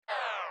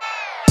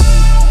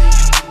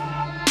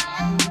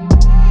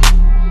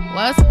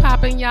What's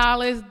poppin', y'all?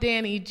 It's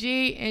Dani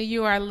G, and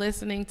you are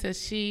listening to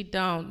She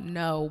Don't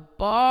Know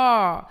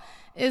Ball.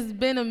 It's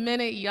been a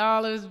minute,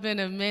 y'all. It's been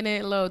a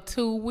minute, little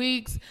 2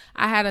 weeks.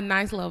 I had a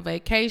nice little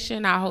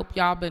vacation. I hope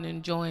y'all been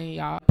enjoying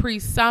y'all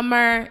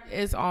pre-summer.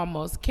 It's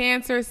almost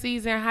cancer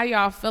season. How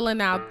y'all feeling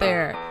out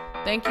there?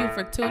 Thank you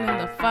for tuning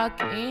the fuck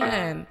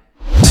in.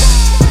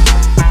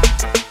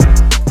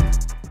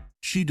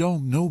 She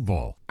Don't Know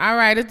Ball. All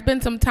right, it's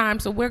been some time,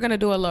 so we're going to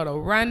do a little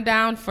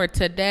rundown for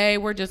today.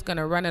 We're just going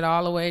to run it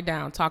all the way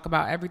down, talk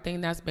about everything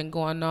that's been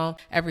going on,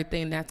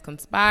 everything that's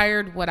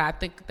conspired, what I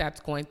think that's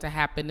going to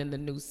happen in the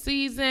new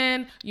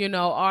season,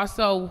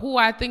 also who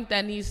I think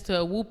that needs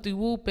to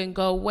whoop-de-whoop and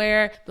go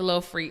where, the little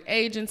free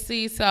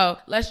agency. So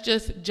let's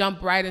just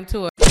jump right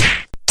into it.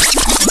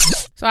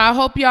 So I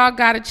hope y'all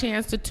got a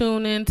chance to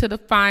tune in to the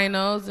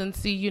finals and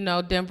see,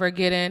 Denver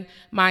getting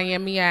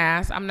Miami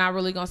ass. I'm not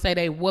really going to say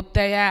they whooped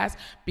their ass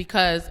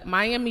because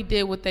Miami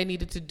did what they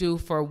needed to do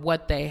for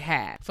what they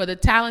had. For the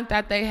talent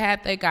that they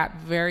had, they got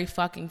very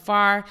fucking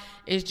far.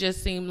 It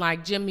just seemed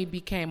like Jimmy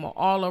became an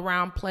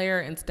all-around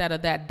player instead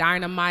of that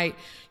dynamite,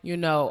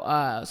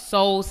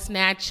 soul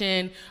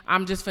snatching.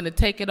 I'm just finna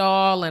take it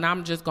all and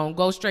I'm just going to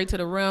go straight to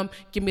the rim.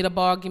 Give me the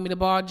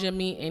ball,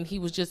 Jimmy. And he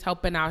was just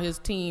helping out his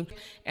team.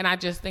 And I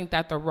just think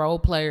that the role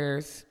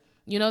players,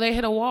 they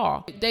hit a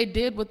wall. They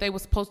did what they were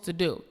supposed to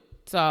do.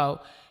 So,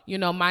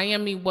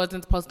 Miami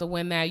wasn't supposed to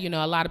win that.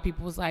 A lot of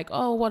people was like,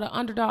 oh, what the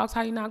underdogs,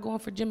 how you not going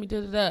for Jimmy?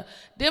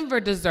 Denver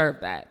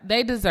deserved that.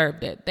 They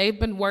deserved it. They've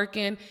been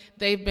working.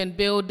 They've been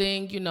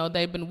building.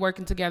 They've been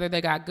working together. They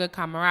got good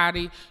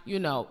camaraderie.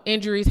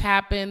 Injuries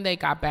happened. They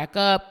got back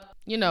up.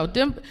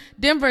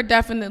 Denver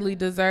definitely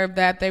deserved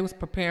that. They was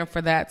preparing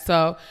for that.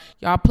 So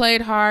y'all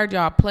played hard.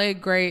 Y'all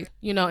played great.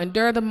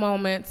 Endure the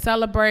moment,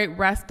 celebrate,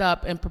 rest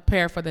up, and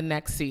prepare for the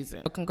next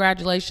season. So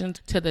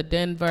congratulations to the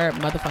Denver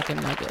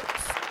motherfucking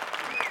Nuggets.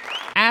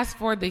 As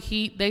for the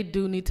Heat, they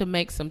do need to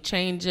make some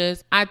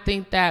changes. I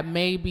think that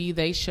maybe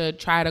they should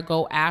try to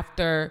go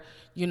after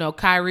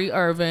Kyrie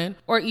Irving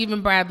or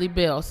even Bradley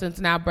Beal, since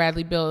now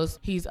Bradley Beal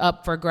he's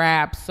up for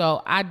grabs.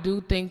 So I do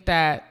think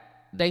that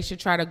they should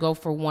try to go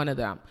for one of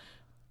them.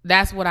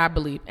 That's what I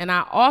believe. And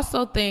I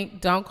also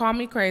think, don't call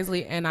me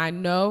crazy, and I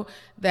know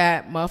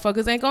that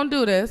motherfuckers ain't gonna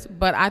do this,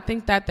 but I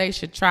think that they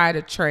should try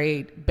to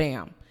trade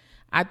Bam.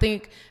 I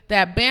think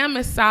that Bam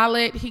is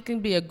solid. He can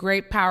be a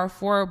great power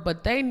forward,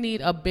 but they need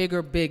a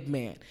bigger big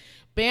man.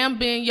 Bam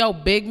being your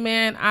big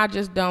man, I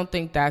just don't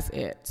think that's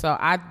it. So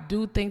I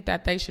do think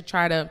that they should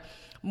try to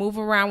move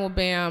around with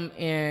Bam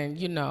and,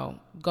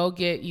 go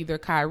get either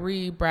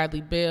Kyrie,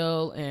 Bradley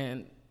Beal,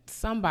 and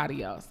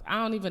somebody else.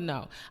 I don't even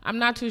know. I'm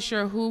not too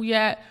sure who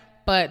yet,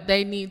 but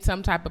they need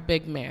some type of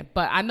big man.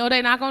 But I know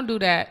they're not going to do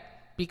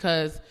that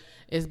because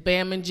it's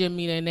Bam and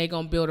Jimmy and they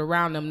going to build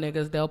around them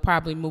niggas. They'll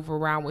probably move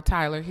around with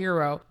Tyler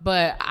Hero.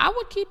 But I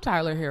would keep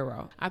Tyler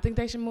Hero. I think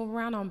they should move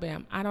around on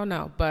Bam. I don't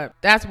know. But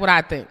that's what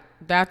I think.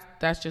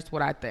 That's just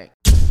what I think.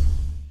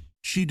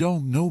 She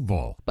Don't Know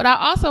Ball. But I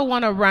also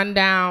want to run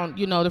down,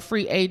 the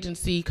free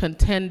agency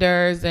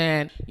contenders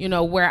and,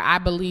 where I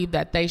believe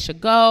that they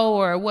should go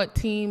or what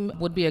team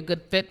would be a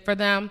good fit for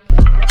them.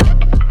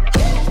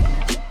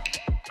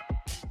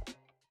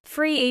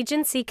 Free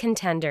agency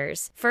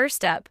contenders.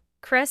 First up,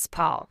 Chris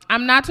Paul.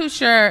 I'm not too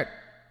sure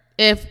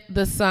if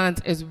the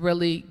Suns is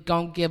really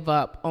going to give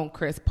up on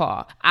Chris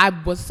Paul. I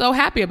was so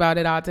happy about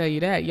it, I'll tell you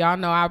that. Y'all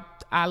know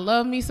I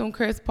love me some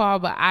Chris Paul,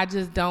 but I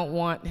just don't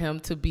want him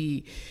to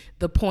be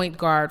the point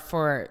guard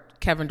for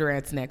Kevin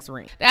Durant's next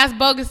ring. That's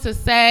bogus to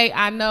say.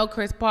 I know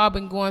Chris Paul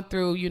been going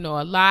through,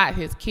 a lot.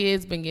 His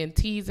kids been getting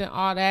teased and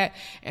all that,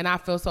 and I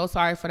feel so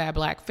sorry for that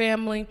black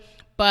family,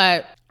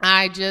 but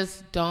I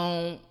just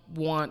don't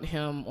want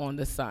him on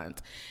the Suns.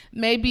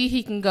 Maybe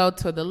he can go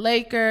to the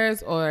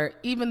Lakers or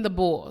even the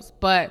Bulls,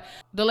 but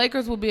the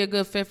Lakers will be a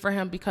good fit for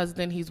him because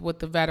then he's with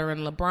the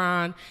veteran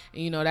LeBron,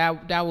 and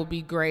that would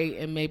be great,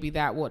 and maybe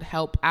that would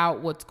help out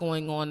what's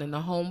going on in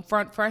the home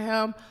front for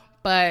him.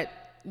 But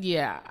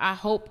yeah, I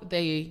hope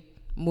they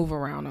move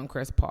around on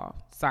Chris Paul.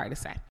 Sorry to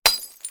say.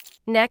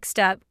 Next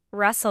up,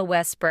 Russell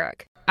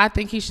Westbrook. I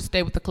think he should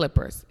stay with the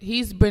Clippers.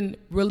 He's been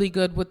really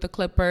good with the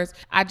Clippers.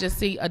 I just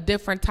see a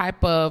different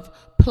type of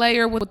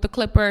player with the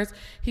Clippers.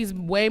 He's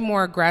way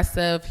more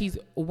aggressive. He's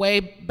way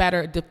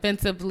better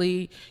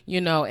defensively,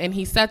 and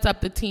he sets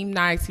up the team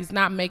nice. He's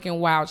not making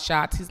wild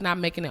shots. He's not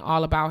making it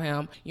all about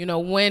him.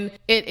 When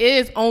it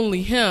is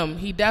only him,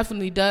 he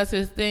definitely does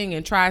his thing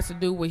and tries to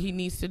do what he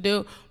needs to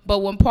do. But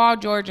when Paul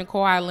George and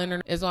Kawhi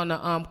Leonard is on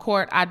the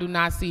court, I do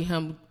not see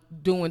him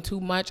doing too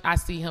much. I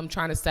see him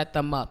trying to set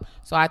them up.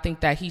 So I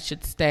think that he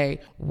should stay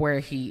where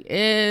he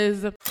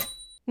is.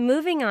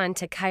 Moving on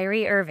to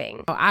Kyrie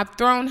Irving. I've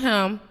thrown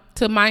him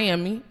to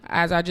Miami.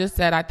 As I just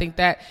said, I think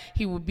that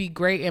he would be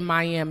great in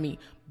Miami.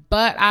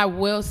 But I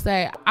will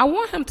say, I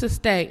want him to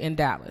stay in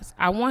Dallas.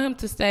 I want him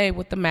to stay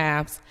with the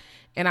Mavs.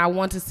 And I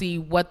want to see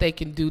what they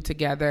can do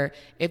together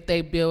if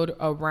they build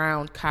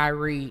around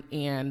Kyrie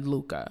and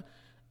Luka.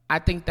 I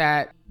think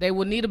that they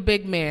will need a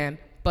big man,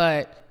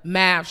 but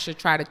Mavs should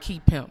try to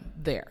keep him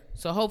there.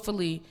 So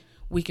hopefully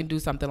we can do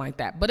something like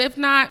that. But if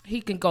not,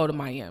 he can go to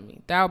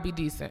Miami. That'll be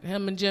decent.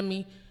 Him and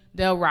Jimmy,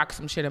 they'll rock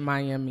some shit in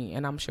Miami,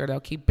 and I'm sure they'll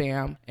keep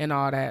Bam and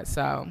all that.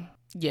 So,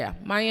 yeah,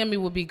 Miami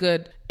would be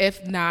good,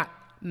 if not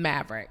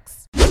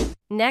Mavericks.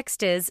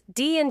 Next is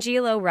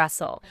D'Angelo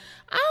Russell.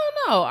 I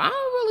don't know. I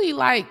don't really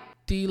like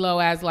D'Lo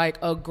as like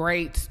a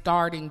great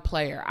starting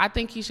player. I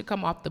think he should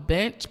come off the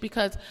bench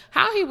because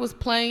how he was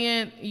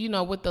playing,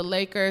 with the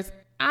Lakers,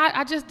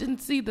 I just didn't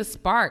see the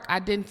spark. I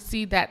didn't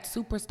see that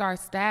superstar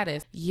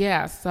status.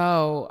 Yeah,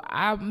 so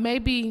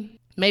maybe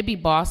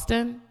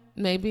Boston,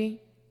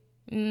 maybe.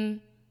 I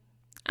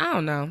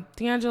don't know.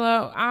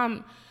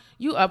 D'Angelo,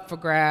 you up for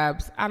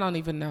grabs. I don't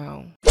even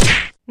know.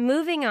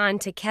 Moving on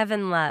to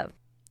Kevin Love.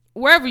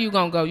 Wherever you're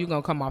going to go, you're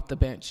going to come off the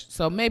bench.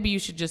 So maybe you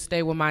should just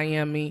stay with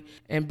Miami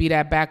and be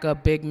that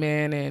backup big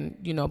man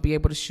and, be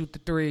able to shoot the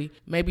three.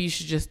 Maybe you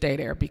should just stay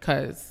there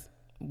because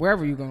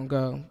wherever you're going to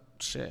go,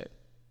 shit,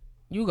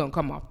 you're going to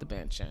come off the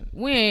bench. And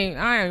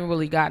I ain't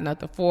really got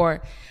nothing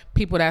for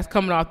people that's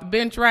coming off the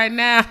bench right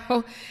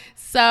now.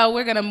 So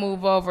we're going to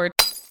move over.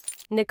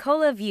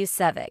 Nikola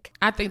Vucevic.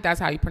 I think that's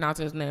how you pronounce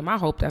his name. I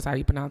hope that's how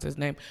you pronounce his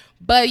name.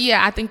 But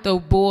yeah, I think the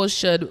Bulls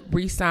should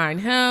re-sign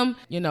him,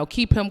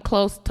 keep him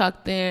close,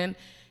 tucked in.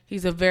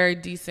 He's a very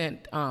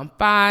decent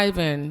 5.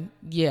 And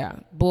yeah,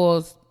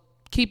 Bulls,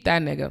 keep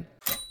that nigga.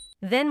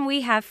 Then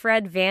we have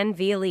Fred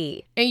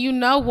VanVleet. And you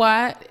know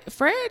what?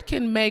 Fred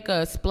can make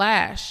a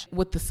splash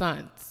with the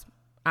Suns,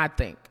 I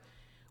think.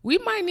 We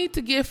might need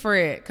to get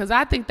Fred because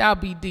I think that'll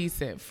be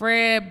decent.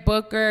 Fred,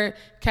 Booker,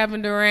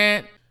 Kevin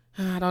Durant.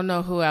 I don't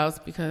know who else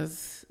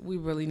because we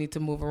really need to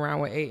move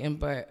around with Ayton,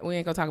 but we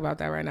ain't going to talk about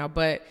that right now.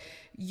 But,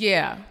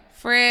 yeah,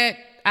 Fred,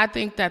 I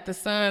think that the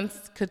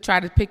Suns could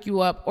try to pick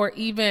you up or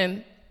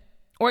even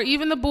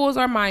the Bulls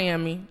or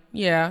Miami.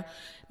 Yeah,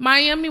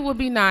 Miami would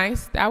be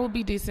nice. That would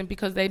be decent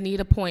because they need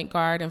a point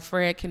guard, and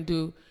Fred can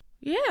do,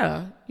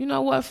 yeah. You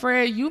know what,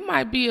 Fred? You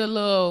might be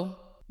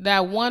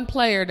that one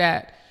player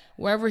that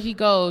wherever he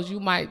goes, you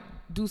might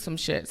do some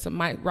shit,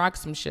 might rock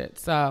some shit.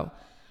 So,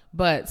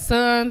 but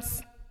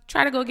Suns,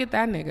 try to go get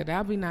that nigga.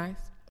 That'll be nice.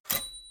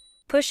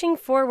 Pushing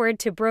forward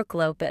to Brook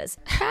Lopez.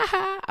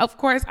 Of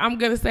course, I'm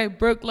going to say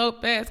Brook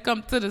Lopez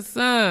come to the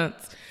Suns.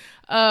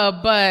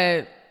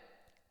 But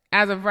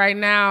as of right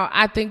now,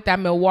 I think that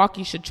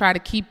Milwaukee should try to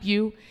keep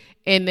you.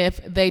 And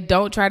if they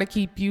don't try to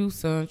keep you,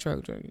 Suns, you're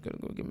going to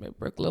go get me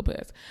Brook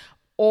Lopez.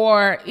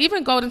 Or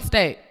even Golden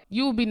State.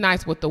 You would be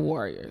nice with the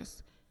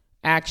Warriors.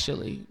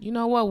 Actually, you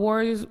know what,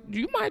 Warriors?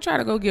 You might try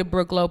to go get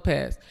Brook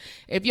Lopez.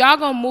 If y'all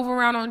going to move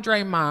around on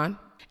Draymond,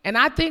 and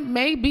I think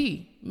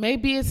maybe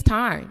it's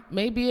time.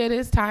 Maybe it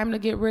is time to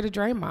get rid of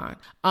Draymond.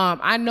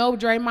 I know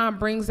Draymond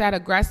brings that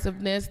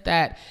aggressiveness,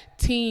 that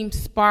team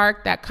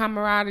spark, that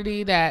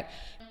camaraderie, that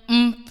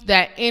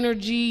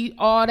energy,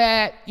 all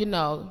that,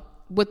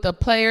 with the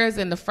players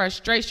and the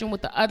frustration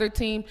with the other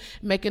team,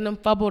 making them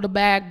fumble the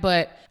bag.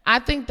 But I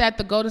think that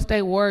the Golden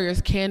State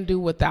Warriors can do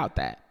without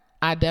that.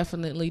 I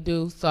definitely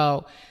do.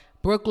 So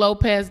Brook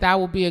Lopez, that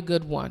will be a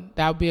good one.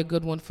 That would be a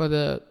good one for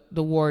the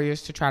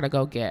Warriors to try to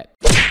go get.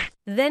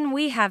 Then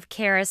we have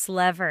Karis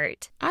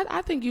LeVert.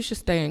 I think you should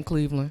stay in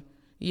Cleveland.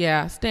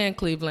 Yeah, stay in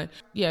Cleveland.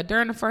 Yeah,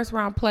 during the first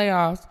round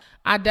playoffs,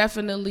 I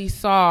definitely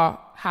saw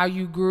how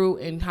you grew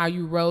and how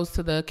you rose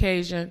to the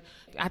occasion.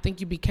 I think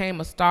you became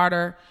a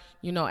starter,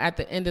 at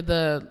the end of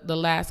the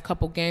last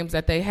couple games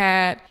that they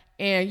had.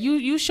 And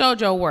you showed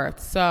your worth.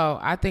 So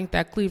I think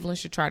that Cleveland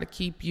should try to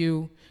keep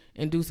you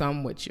and do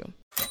something with you.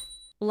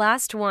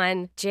 Last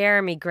one,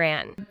 Jeremy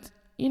Grant.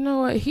 You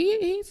know what?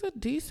 He's a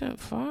decent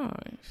 5.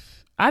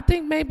 I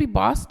think maybe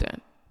Boston.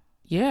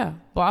 Yeah,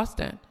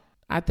 Boston.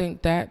 I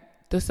think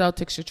that the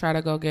Celtics should try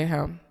to go get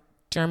him.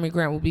 Jeremy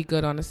Grant will be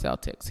good on the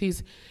Celtics.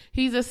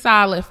 He's a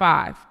solid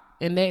 5,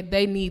 and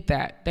they need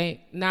that.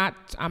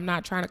 I'm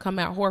not trying to come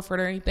at Horford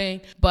or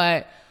anything,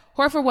 but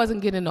Horford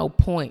wasn't getting no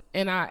point.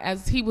 And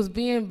as he was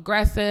being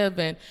aggressive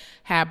and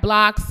had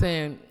blocks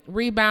and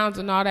rebounds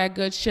and all that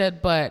good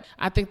shit, but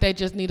I think they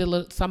just need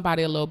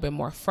somebody a little bit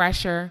more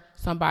fresher,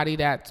 somebody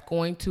that's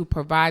going to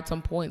provide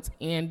some points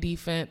and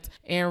defense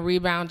and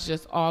rebounds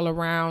just all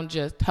around,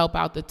 just help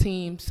out the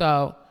team.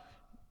 So,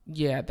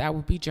 yeah, that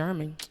would be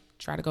Jeremy.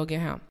 Try to go get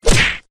him.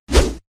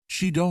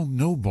 She don't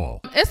know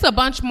ball. It's a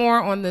bunch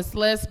more on this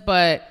list,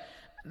 but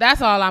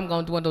that's all I'm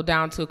going to dwindle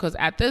down to because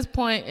at this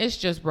point, it's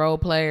just role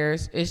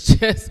players. It's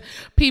just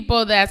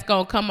people that's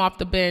going to come off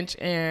the bench,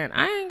 and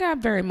I ain't got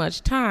very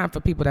much time for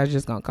people that's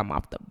just going to come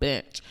off the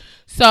bench.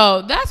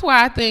 So that's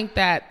why I think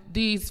that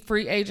these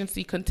free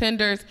agency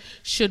contenders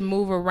should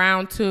move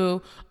around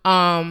to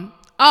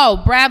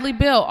Bradley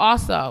Beal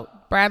also.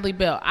 Bradley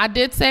Beal. I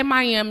did say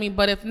Miami,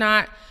 but if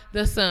not,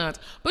 the Suns.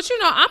 But,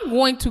 I'm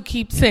going to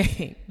keep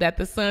saying that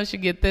the Suns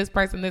should get this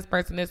person, this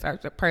person, this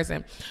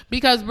person.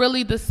 Because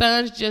really the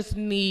Suns just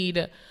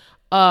need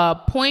a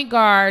point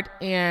guard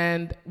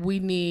and we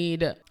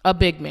need a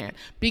big man.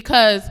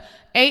 Because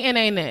Ayton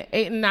ain't it.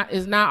 Ayton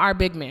is not our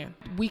big man.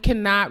 We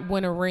cannot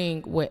win a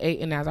ring with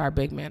Ayton as our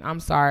big man.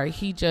 I'm sorry.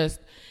 He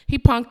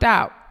punked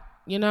out,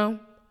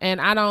 And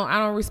I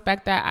don't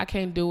respect that. I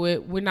can't do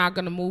it. We're not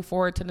going to move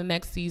forward to the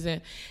next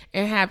season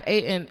and have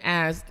Ayton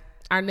as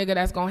our nigga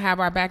that's going to have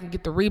our back and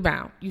get the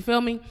rebound. You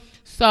feel me?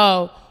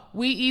 So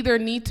we either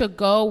need to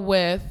go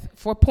with,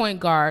 for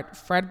point guard,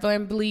 Fred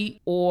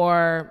VanVleet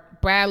or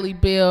Bradley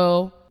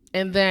Beal.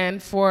 And then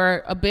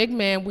for a big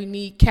man, we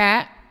need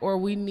Cat or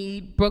we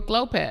need Brook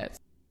Lopez.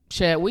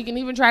 Shit, we can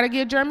even try to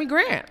get Jeremy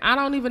Grant. I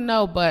don't even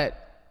know, but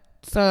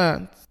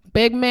son,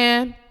 big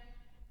man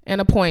and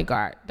a point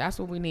guard. That's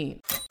what we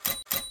need.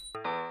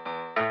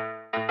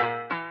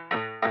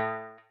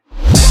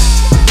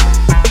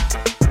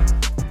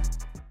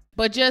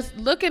 But just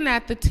looking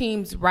at the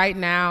teams right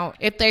now,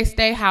 if they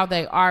stay how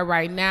they are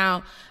right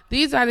now,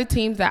 these are the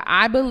teams that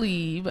I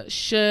believe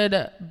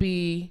should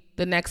be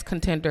the next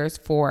contenders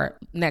for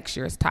next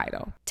year's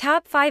title.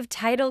 Top 5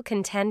 title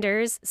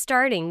contenders,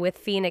 starting with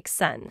Phoenix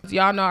Suns.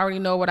 Y'all already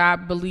know what I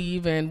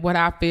believe and what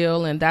I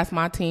feel, and that's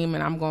my team,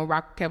 and I'm going to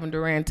rock with Kevin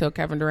Durant until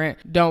Kevin Durant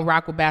don't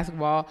rock with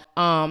basketball.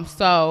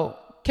 So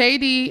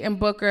KD and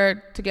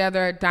Booker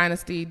together,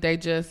 dynasty,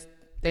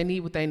 they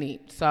need what they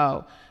need.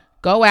 So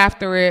go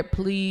after it.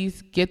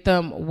 Please get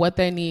them what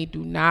they need.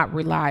 Do not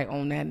rely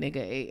on that nigga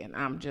Ayton.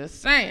 I'm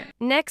just saying.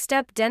 Next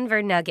up,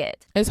 Denver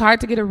Nuggets. It's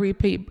hard to get a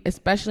repeat,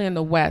 especially in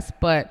the West,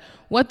 but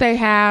what they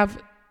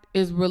have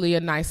is really a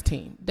nice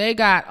team. They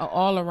got an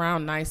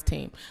all-around nice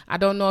team. I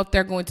don't know if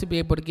they're going to be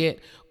able to get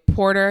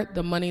Porter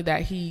the money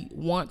that he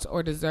wants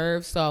or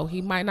deserves, so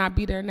he might not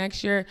be there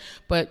next year,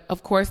 but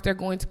of course they're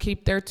going to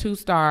keep their 2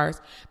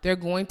 stars. They're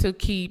going to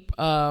keep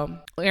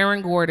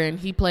Aaron Gordon.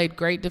 He played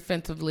great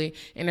defensively,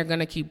 and they're going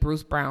to keep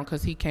Bruce Brown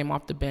because he came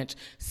off the bench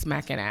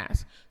smacking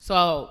ass.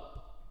 So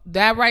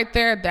that right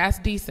there, that's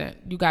decent.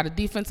 You got a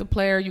defensive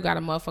player. You got a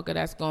motherfucker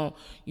that's going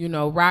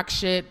to, rock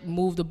shit,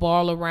 move the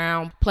ball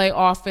around, play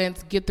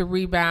offense, get the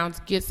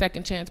rebounds, get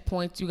second chance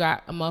points. You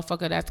got a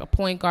motherfucker that's a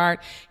point guard.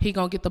 He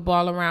going to get the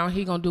ball around.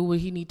 He going to do what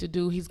he need to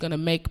do. He's going to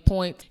make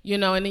points,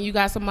 and then you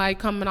got somebody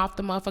coming off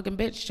the motherfucking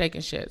bench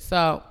shaking shit.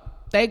 So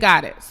they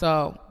got it.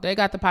 So they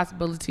got the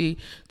possibility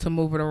to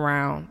move it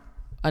around.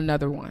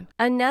 Another one.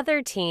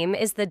 Another team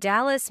is the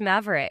Dallas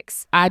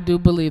Mavericks. I do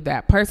believe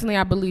that. Personally,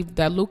 I believe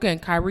that Luka and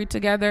Kyrie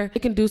together, they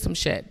can do some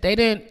shit. They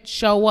didn't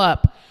show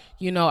up,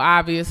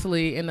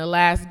 obviously in the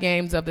last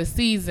games of the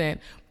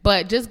season,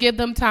 but just give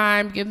them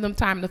time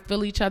to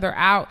fill each other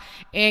out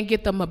and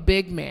get them a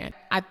big man.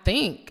 I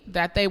think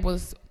that they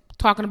was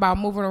talking about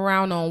moving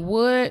around on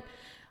Wood,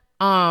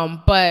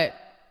 but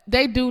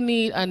they do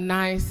need a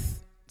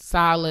nice,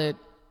 solid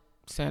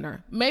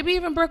center. Maybe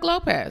even Brook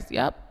Lopez.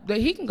 Yep.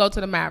 He can go to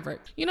the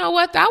Mavericks. You know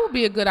what? That would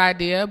be a good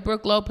idea.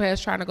 Brook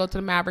Lopez trying to go to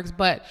the Mavericks.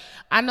 But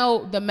I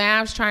know the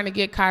Mavs trying to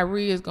get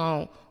Kyrie is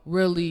going to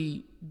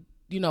really,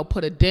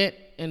 put a dent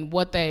in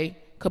what they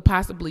could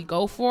possibly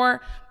go for.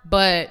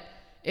 But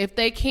if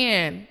they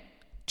can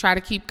try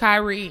to keep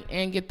Kyrie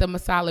and get them a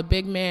solid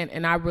big man,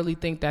 and I really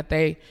think that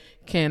they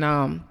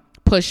can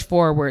push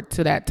forward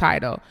to that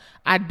title.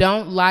 I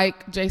don't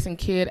like Jason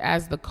Kidd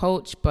as the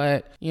coach,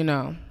 but,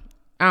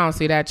 I don't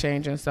see that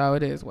changing, so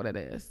it is what it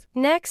is.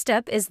 Next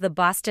up is the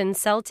Boston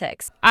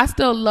Celtics. I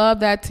still love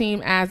that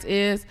team as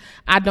is.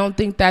 I don't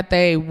think that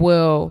they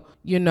will,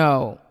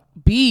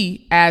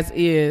 be as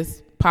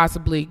is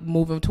possibly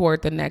moving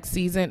toward the next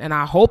season, and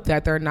I hope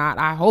that they're not.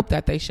 I hope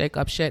that they shake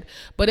up shit.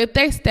 But if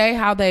they stay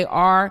how they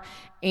are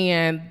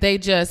and they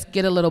just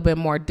get a little bit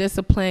more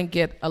discipline,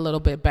 get a little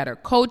bit better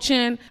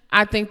coaching,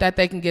 I think that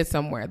they can get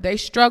somewhere. They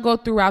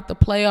struggled throughout the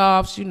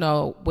playoffs,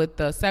 with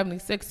the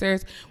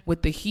 76ers,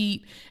 with the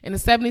Heat. And the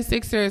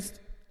 76ers,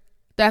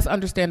 that's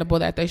understandable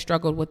that they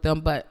struggled with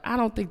them, but I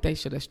don't think they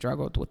should have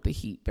struggled with the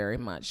Heat very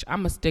much.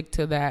 I'm going to stick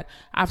to that.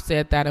 I've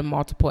said that in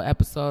multiple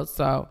episodes,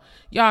 so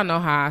y'all know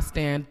how I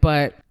stand.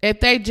 But if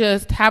they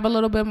just have a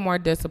little bit more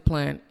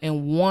discipline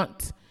and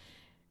want,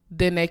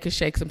 then they could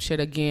shake some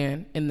shit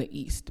again in the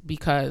East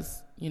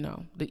because,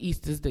 the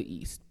East is the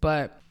East.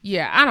 But,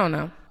 yeah, I don't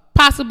know.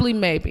 Possibly,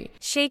 maybe.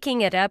 Shaking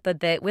it up a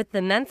bit with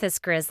the Memphis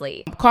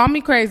Grizzlies. Call me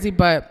crazy,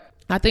 but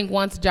I think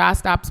once Ja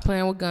stops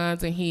playing with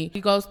guns and he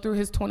goes through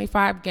his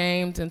 25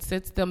 games and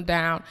sits them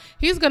down,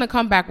 he's going to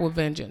come back with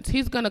vengeance.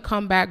 He's going to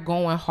come back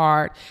going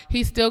hard.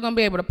 He's still going to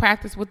be able to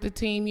practice with the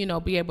team,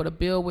 be able to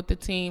build with the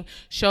team,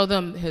 show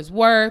them his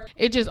worth.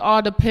 It just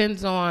all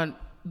depends on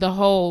the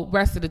whole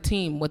rest of the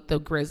team with the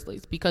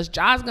Grizzlies because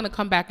Ja's going to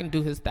come back and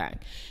do his thing.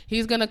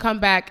 He's going to come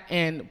back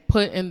and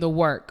put in the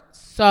work.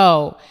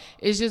 So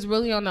it's just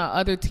really on the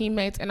other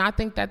teammates. And I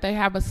think that they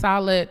have a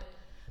solid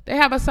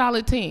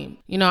team.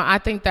 I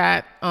think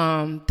that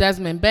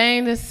Desmond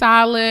Bane is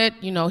solid.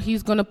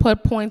 He's going to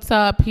put points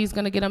up. He's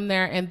going to get them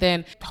there. And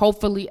then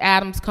hopefully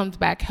Adams comes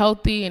back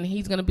healthy and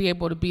he's going to be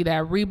able to be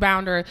that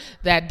rebounder,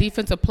 that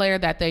defensive player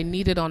that they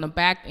needed on the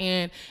back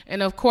end.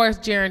 And of course,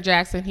 Jaren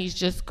Jackson, he's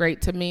just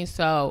great to me.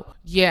 So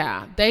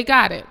yeah, they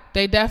got it.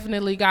 They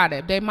definitely got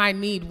it. They might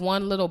need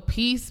one little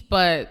piece,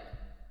 but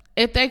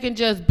if they can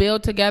just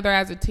build together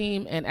as a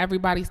team and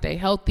everybody stay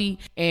healthy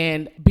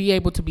and be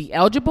able to be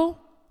eligible,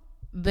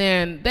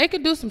 then they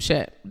could do some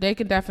shit. They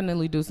could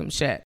definitely do some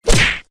shit.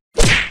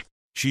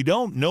 She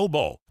don't know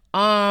ball.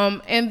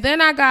 And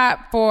then I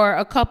got for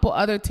a couple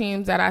other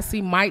teams that I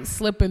see might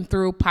slipping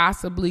through,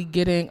 possibly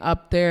getting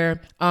up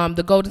there.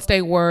 The Golden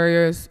State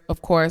Warriors,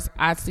 of course,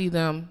 I see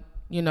them,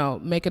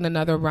 making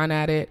another run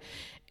at it.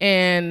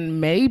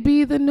 And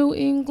maybe the New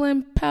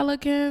England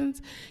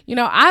Pelicans.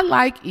 I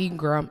like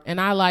Ingram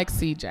and I like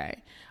CJ.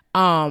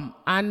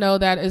 I know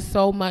that is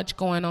so much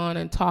going on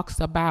and talks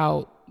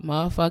about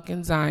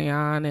motherfucking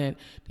Zion and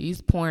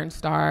these porn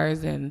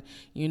stars and,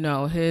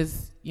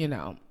 his,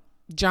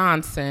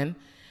 Johnson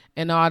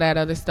and all that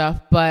other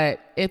stuff. But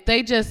if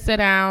they just sit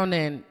down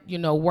and,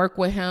 work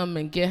with him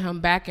and get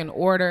him back in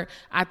order,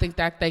 I think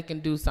that they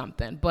can do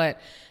something. But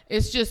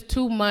it's just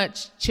too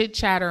much chit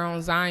chatter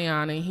on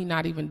Zion and he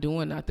not even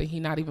doing nothing. He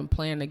not even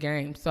playing the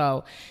game.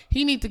 So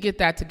he needs to get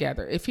that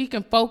together. If he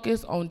can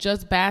focus on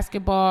just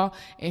basketball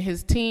and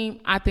his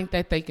team, I think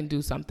that they can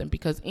do something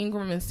because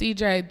Ingram and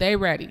CJ, they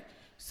ready.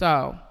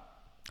 So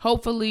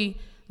hopefully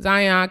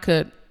Zion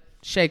could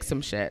shake some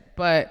shit.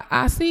 But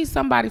I see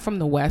somebody from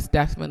the West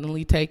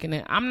definitely taking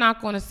it. I'm not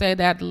going to say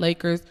that the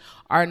Lakers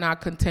are not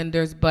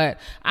contenders, but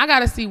I got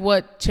to see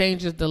what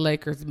changes the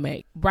Lakers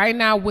make. Right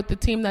now, with the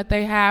team that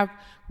they have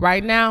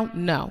right now,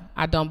 no,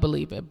 I don't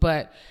believe it.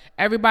 But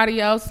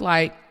everybody else,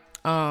 like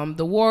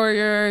the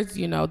Warriors,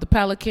 the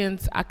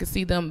Pelicans, I could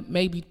see them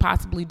maybe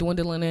possibly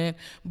dwindling in.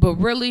 But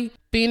really,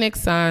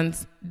 Phoenix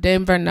Suns,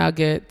 Denver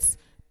Nuggets,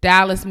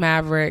 Dallas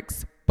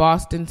Mavericks,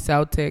 Boston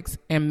Celtics,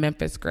 and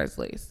Memphis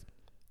Grizzlies.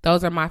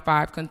 Those are my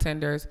 5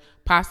 contenders,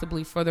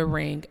 possibly for the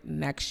ring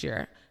next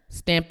year.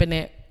 Stamping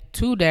it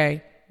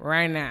today,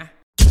 right now.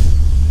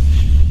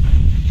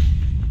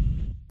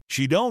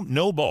 She don't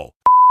know ball.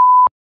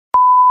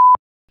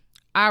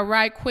 All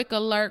right, quick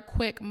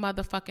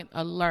motherfucking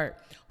alert.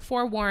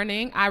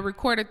 Forewarning, I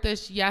recorded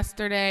this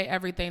yesterday,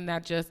 everything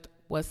that just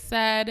was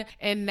said,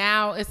 and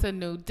now it's a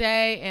new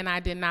day and I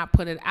did not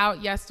put it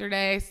out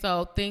yesterday,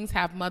 so things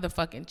have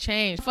motherfucking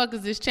changed.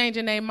 Motherfuckers is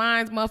changing their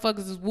minds,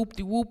 motherfuckers is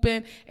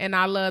whoop-de-whooping, and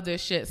I love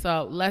this shit,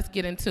 so let's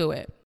get into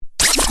it.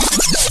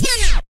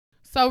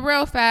 So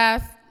real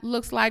fast,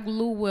 looks like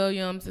Lou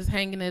Williams is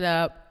hanging it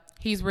up.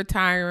 He's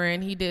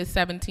retiring. He did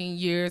 17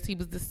 years. He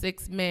was the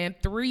 6th man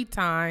 3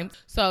 times.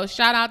 So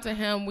shout out to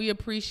him. We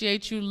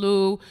appreciate you,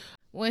 Lou.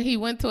 When he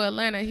went to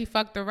Atlanta, he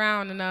fucked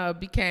around and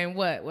became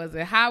what? Was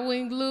it Hot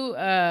Wing Lou?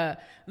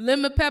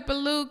 Lemon Pepper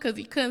Lou? Because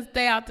he couldn't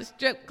stay out the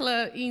strip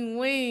club eating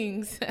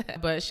wings.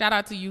 But shout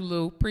out to you,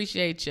 Lou.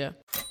 Appreciate you.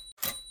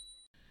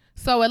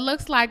 So it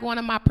looks like one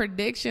of my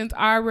predictions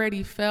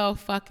already fell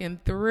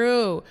fucking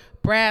through.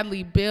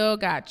 Bradley Beal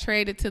got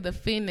traded to the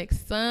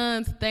Phoenix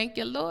Suns. Thank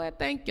you, Lord.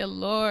 Thank you,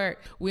 Lord.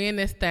 We in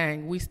this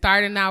thing. We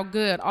starting out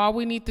good. All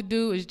we need to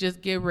do is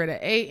just get rid of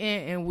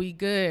Ayton and we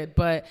good.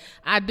 But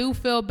I do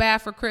feel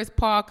bad for Chris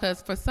Paul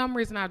because for some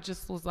reason I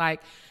just was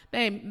like,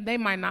 they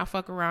might not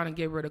fuck around and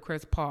get rid of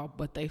Chris Paul,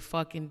 but they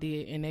fucking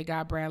did. And they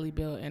got Bradley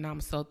Beal, and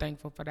I'm so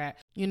thankful for that.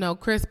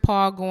 Chris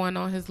Paul going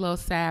on his little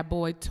sad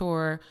boy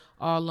tour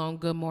all on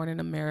Good Morning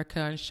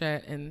America and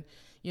shit, and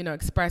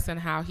expressing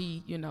how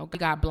he,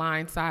 got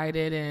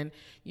blindsided and,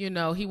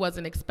 he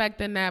wasn't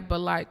expecting that. But,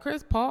 like,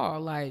 Chris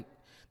Paul, like,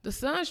 the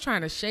Suns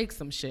trying to shake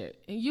some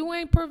shit. And you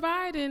ain't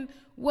providing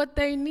what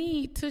they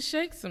need to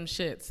shake some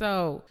shit.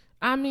 So,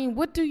 I mean,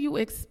 what do you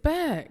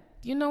expect?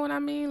 You know what I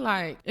mean?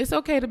 Like, it's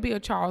okay to be a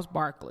Charles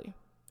Barkley.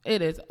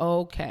 It is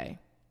okay.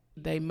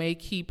 They may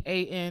keep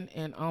Ayton,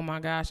 and oh, my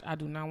gosh, I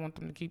do not want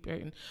them to keep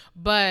Ayton.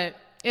 But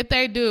if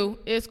they do,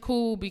 it's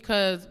cool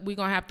because we're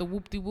going to have to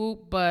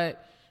whoop-de-whoop,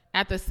 but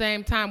at the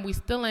same time, we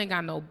still ain't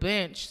got no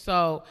bench.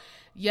 So,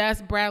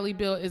 yes, Bradley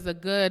Beal is a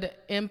good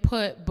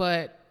input,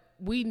 but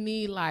we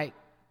need, like,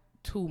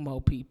 2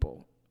 more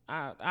people.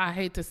 I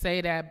hate to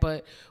say that,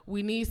 but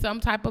we need some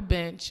type of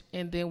bench,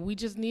 and then we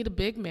just need a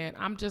big man.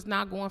 I'm just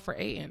not going for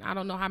Ayton. I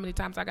don't know how many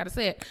times I got to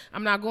say it.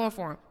 I'm not going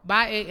for him.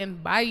 Bye, Ayton.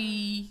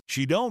 Bye.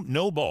 She don't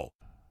know ball.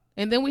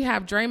 And then we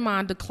have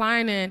Draymond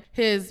declining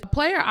his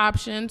player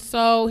option,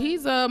 so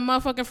he's a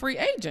motherfucking free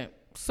agent.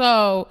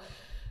 So,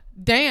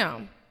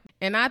 damn.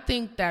 And I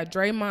think that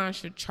Draymond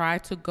should try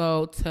to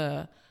go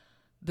to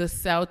the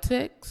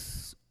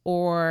Celtics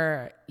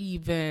or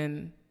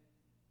even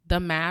the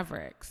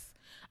Mavericks.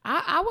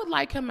 I would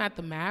like him at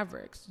the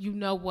Mavericks. You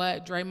know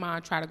what?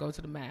 Draymond, try to go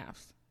to the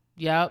Mavs.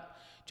 Yep.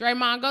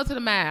 Draymond, go to the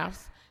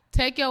Mavs.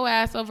 Take your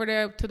ass over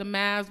there to the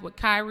Mavs with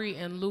Kyrie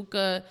and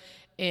Luka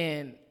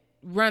and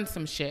run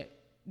some shit.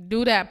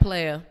 Do that,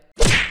 player.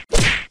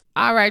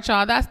 All right,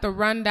 y'all, that's the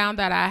rundown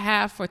that I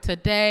have for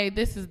today.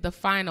 This is the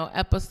final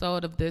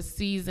episode of this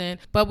season,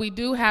 but we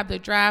do have the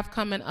draft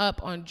coming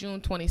up on June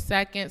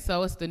 22nd,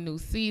 so it's the new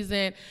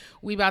season.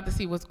 We about to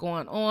see what's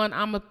going on.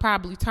 I'm going to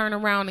probably turn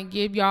around and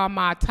give y'all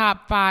my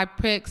top 5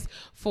 picks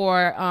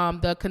for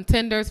the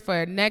contenders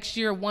for next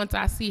year once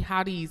I see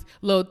how these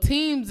little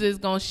teams is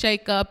going to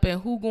shake up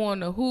and who going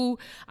to who.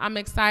 I'm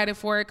excited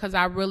for it because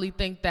I really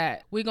think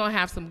that we're going to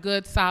have some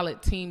good,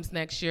 solid teams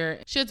next year.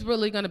 Shit's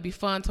really going to be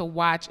fun to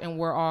watch, and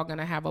we're all going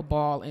to have a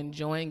ball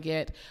enjoying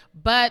it.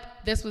 But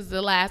this was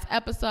the last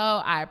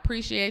episode. I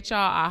appreciate y'all.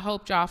 I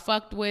hope y'all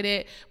fucked with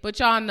it. But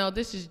y'all know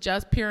this is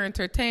just pure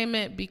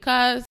entertainment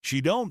because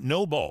she don't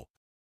know ball.